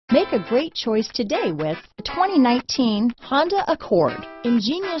Make a great choice today with the 2019 Honda Accord.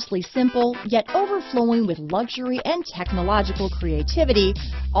 Ingeniously simple, yet overflowing with luxury and technological creativity,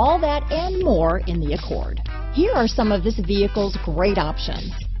 all that and more in the Accord. Here are some of this vehicle's great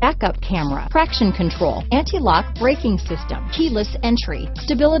options: backup camera, traction control, anti-lock braking system, keyless entry,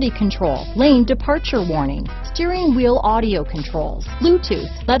 stability control, lane departure warning, steering wheel audio controls, Bluetooth,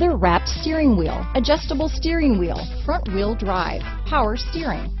 leather-wrapped steering wheel, adjustable steering wheel, front-wheel drive, power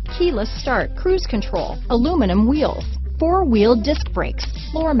steering, keyless start, cruise control, aluminum wheels, four-wheel disc brakes,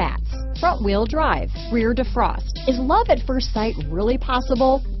 floor mats, front-wheel drive, rear defrost. Is love at first sight really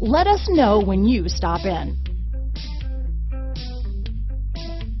possible? Let us know when you stop in.